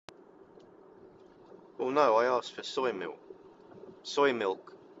Well, no, I asked for soy milk. Soy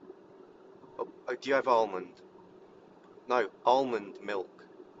milk. Oh, do you have almond? No, almond milk.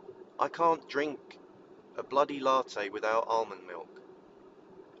 I can't drink a bloody latte without almond milk.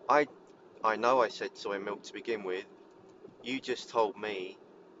 I I know I said soy milk to begin with. You just told me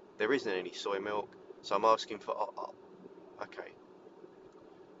there isn't any soy milk, so I'm asking for okay,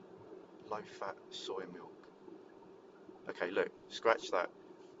 low fat soy milk. Okay, look, scratch that.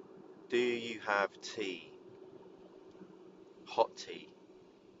 Do you have tea? Hot tea?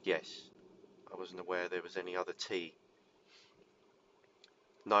 Yes. I wasn't aware there was any other tea.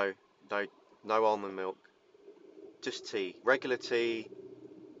 No, no, no almond milk. Just tea. Regular tea.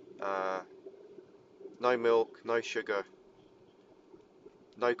 Uh, no milk, no sugar,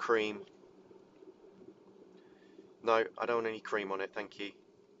 no cream. No, I don't want any cream on it, thank you.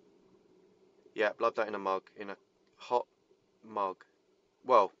 Yeah, love that in a mug, in a hot mug.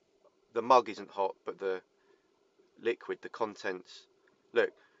 Well, the mug isn't hot, but the liquid, the contents.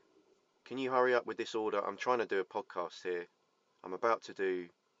 Look, can you hurry up with this order? I'm trying to do a podcast here. I'm about to do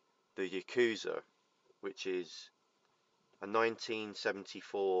the Yakuza, which is a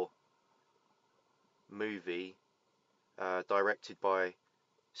 1974 movie directed by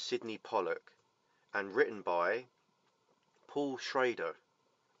Sidney Pollack and written by Paul Schrader,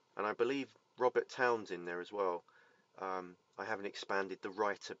 and I believe Robert Towns in there as well. I haven't expanded the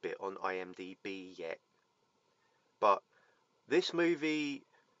writer bit on IMDb yet, but this movie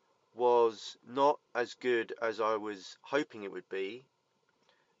was not as good as I was hoping it would be.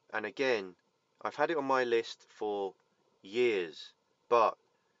 And again, I've had it on my list for years, but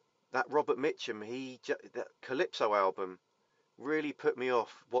that Robert Mitchum, that Calypso album really put me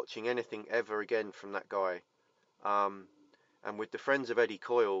off watching anything ever again from that guy. Um, and with the Friends of Eddie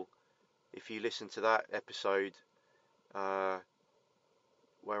Coyle, if you listen to that episode uh,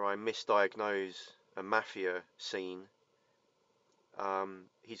 where I misdiagnose a mafia scene,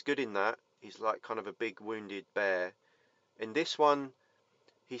 he's good in that. He's like kind of a big wounded bear. In this one,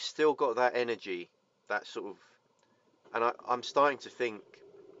 he's still got that energy, that sort of, and I'm starting to think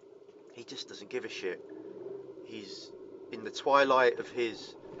he just doesn't give a shit. He's in the twilight of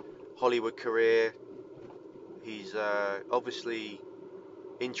his Hollywood career. He's obviously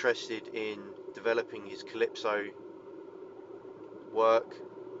interested in developing his Calypso work,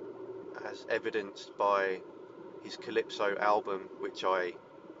 as evidenced by his Calypso album, which I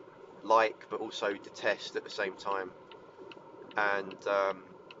like but also detest at the same time. And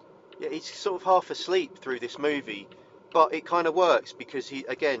yeah, he's sort of half asleep through this movie, but it kind of works because he's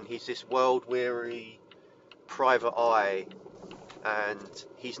this world-weary private eye, and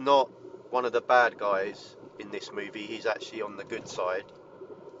he's not one of the bad guys in this movie. He's actually on the good side.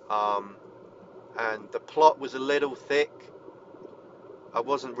 Um, and the plot was a little thick. I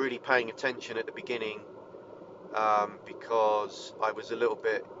wasn't really paying attention at the beginning because I was a little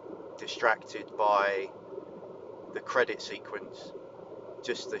bit distracted by the credit sequence,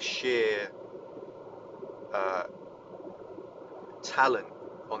 just the sheer uh, talent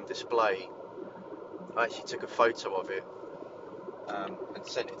on display. I actually took a photo of it and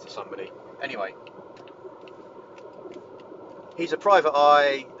sent it to somebody. Anyway, he's a private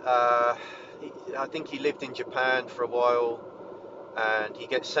eye. I think he lived in Japan for a while, and he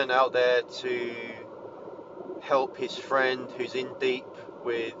gets sent out there to help his friend who's in deep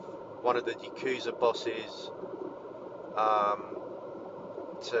with one of the Yakuza bosses um,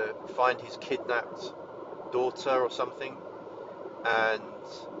 to find his kidnapped daughter or something. And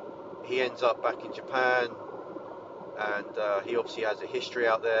he ends up back in Japan, and he obviously has a history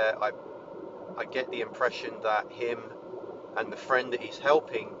out there. I get the impression that him and the friend that he's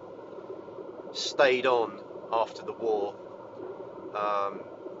helping stayed on after the war.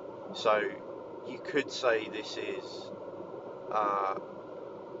 So you could say this is uh,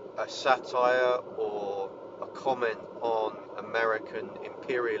 a satire or a comment on American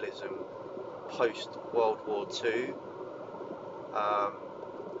imperialism post World War II.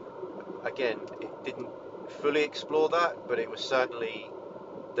 Again, it didn't fully explore that, but it was certainly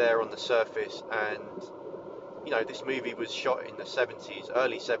there on the surface. And this movie was shot in the 70s,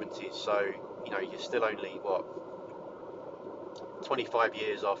 early 70s, so you're still only 25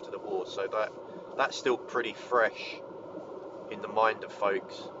 years after the war, so that's still pretty fresh in the mind of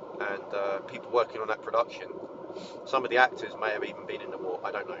folks and people working on that production. Some of the actors may have even been in the war.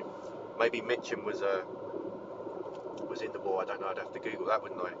 I don't know. Maybe Mitchum was in the war. I don't know. I'd have to Google that,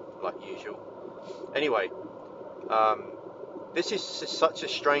 wouldn't I? Like usual. Anyway, this is such a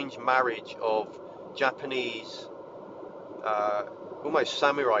strange marriage of Japanese, almost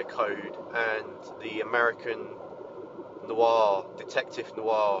samurai code, and the American noir, detective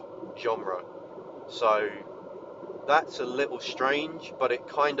noir genre. So that's a little strange, but it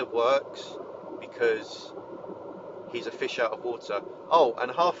kind of works because he's a fish out of water. Oh, and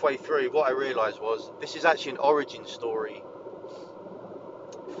halfway through, what I realised was this is actually an origin story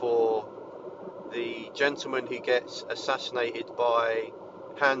for the gentleman who gets assassinated by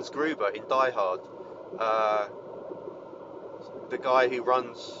Hans Gruber in Die Hard. Uh, the guy who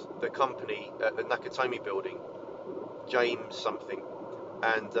runs the company at the Nakatomi building, James something.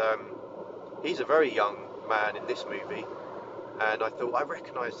 And he's a very young man in this movie. And I thought, I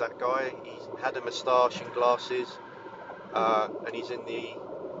recognise that guy. He's had a moustache and glasses. And he's in the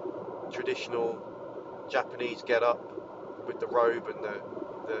traditional Japanese get-up with the robe and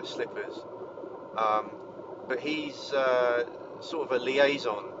the slippers. But he's sort of a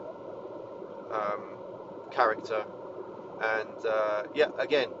liaison um, character. And yeah,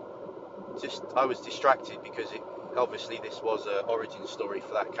 again, just I was distracted because obviously this was an origin story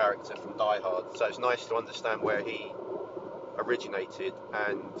for that character from Die Hard. So it's nice to understand where he originated.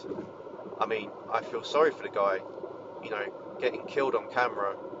 And I mean, I feel sorry for the guy. You know, getting killed on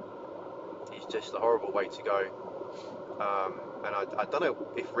camera is just a horrible way to go. And I don't know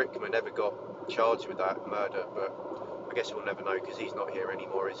if Rickman ever got charged with that murder, but I guess we'll never know because he's not here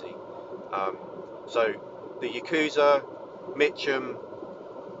anymore, is he? So the Yakuza, Mitchum,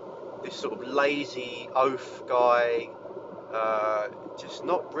 this sort of lazy oaf guy, just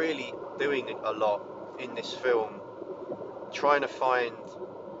not really doing a lot in this film, trying to find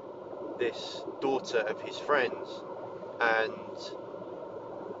this daughter of his friends, and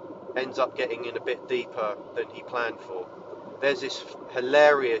ends up getting in a bit deeper than he planned for. There's this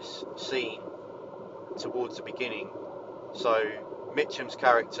hilarious scene towards the beginning. So Mitchum's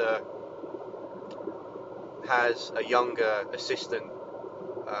character has a younger assistant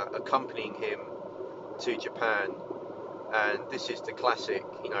accompanying him to Japan, and this is the classic,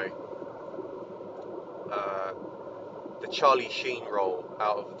 you know, the Charlie Sheen role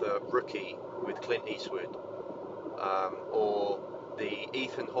out of The Rookie with Clint Eastwood, or the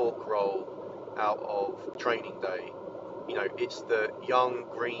Ethan Hawke role out of Training Day. You know, it's the young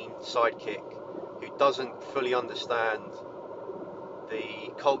green sidekick who doesn't fully understand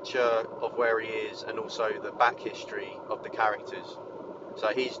the culture of where he is and also the back history of the characters. So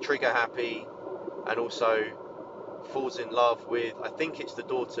he's trigger happy and also falls in love with, I think it's the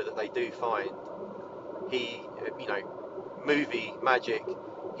daughter that they do find. He, you know, movie magic,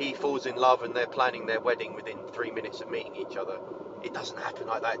 he falls in love and they're planning their wedding within 3 minutes of meeting each other. It doesn't happen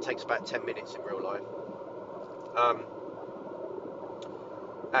like that. It takes about 10 minutes in real life.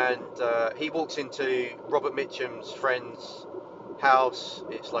 And he walks into Robert Mitchum's friend's house.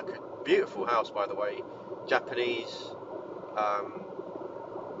 It's like a beautiful house, by the way, Japanese.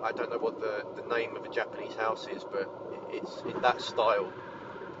 I don't know what the name of a Japanese house is, but it's in that style.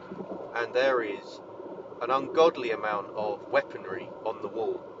 And there is an ungodly amount of weaponry on the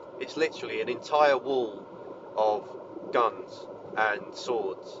wall. It's literally an entire wall of guns and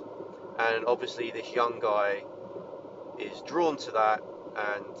swords. And obviously this young guy is drawn to that,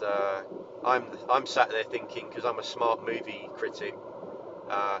 and I'm sat there thinking, because I'm a smart movie critic,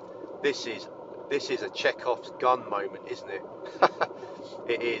 this is a Chekhov's gun moment, isn't it?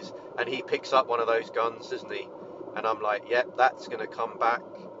 It is. And he picks up one of those guns, doesn't he? And I'm like, yep, that's going to come back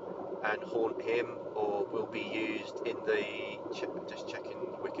and haunt him, or will be used in the, just checking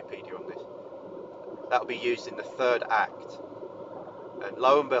Wikipedia on this, that'll be used in the third act. And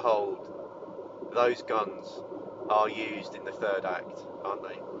lo and behold, those guns are used in the third act, aren't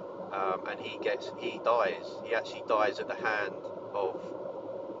they? And he dies. He actually dies at the hand of,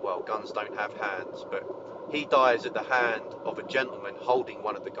 well, guns don't have hands, but he dies at the hand of a gentleman holding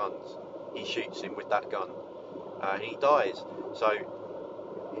one of the guns. He shoots him with that gun, and he dies. So,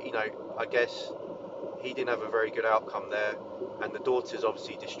 you know, I guess he didn't have a very good outcome there, and the daughter's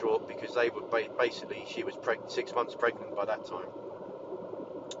obviously distraught because they were basically, she was 6 months pregnant by that time.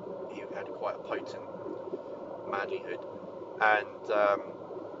 He had quite a potent manlyhood, and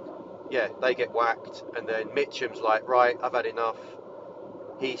yeah, they get whacked, and then Mitchum's like, right, I've had enough.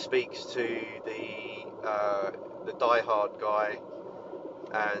 He speaks to the Die Hard guy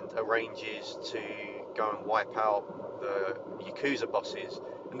and arranges to go and wipe out the Yakuza bosses.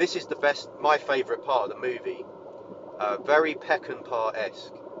 And this is my favourite part of the movie. Very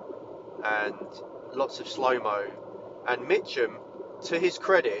Peckinpah-esque, and lots of slow-mo. And Mitchum, to his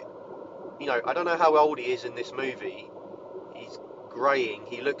credit, you know, I don't know how old he is in this movie. He's greying.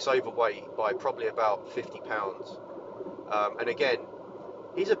 He looks overweight by probably about 50 pounds. And again,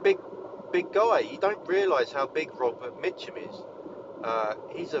 he's a big guy. You don't realise how big Robert Mitchum is.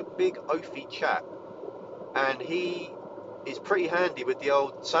 He's a big oafy chap, and he is pretty handy with the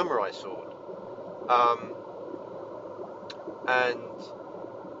old samurai sword. Um, and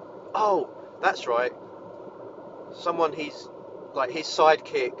oh, that's right. Someone he's like his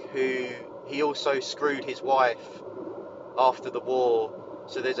sidekick who he also screwed his wife after the war.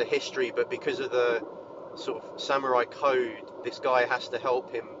 So there's a history, but because of the sort of samurai code, this guy has to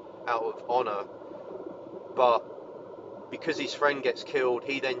help him out of honor. But because his friend gets killed,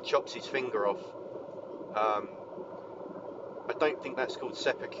 he then chops his finger off. Um, I don't think that's called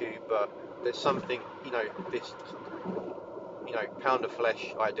seppuku, but there's something, this, pound of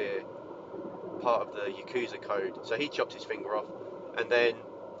flesh idea, part of the Yakuza code. So he chops his finger off, and then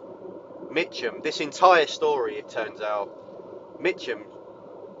Mitchum. This entire story, it turns out, Mitchum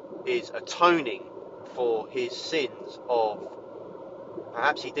is atoning for his sins of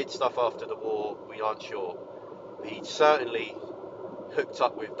perhaps he did stuff after the war. We aren't sure. He certainly hooked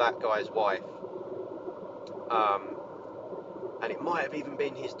up with that guy's wife, um, and it might have even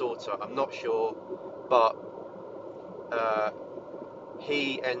been his daughter. I'm not sure, but uh,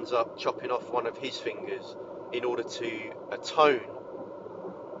 he ends up chopping off one of his fingers in order to atone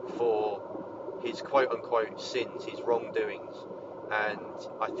for his quote unquote sins, his wrongdoings. And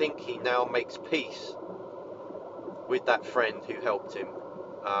I think he now makes peace with that friend who helped him.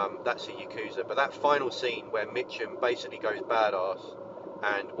 That's a Yakuza. But that final scene where Mitchum basically goes badass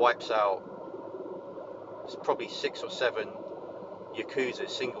and wipes out probably 6 or 7 Yakuza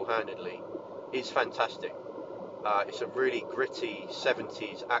single handedly is fantastic. It's a really gritty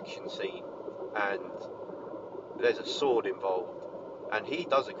 70s action scene, and there's a sword involved, and he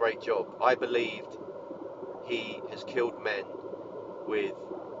does a great job. I believed he has killed men with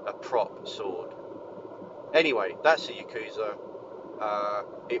a prop sword. Anyway, that's a Yakuza.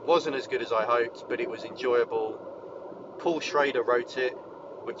 It wasn't as good as I hoped, but it was enjoyable. Paul Schrader wrote it,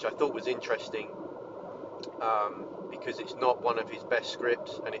 which I thought was interesting, because it's not one of his best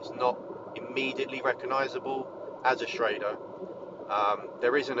scripts and it's not immediately recognisable as a Schrader.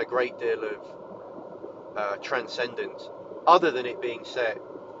 There isn't a great deal of transcendence other than it being set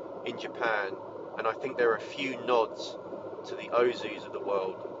in Japan, and I think there are a few nods to the Ozus of the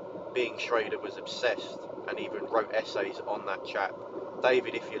world. Being Schrader was obsessed and even wrote essays on that chap.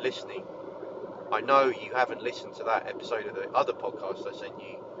 David, if you're listening, I know you haven't listened to that episode of the other podcast I sent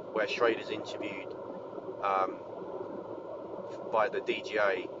you where Schrader's interviewed um, by the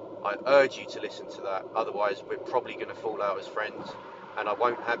DGA. I urge you to listen to that, otherwise we're probably going to fall out as friends and I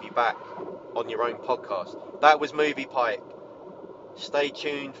won't have you back on your own podcast. That was Movie Pipe. Stay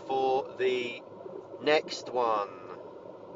tuned for the next one.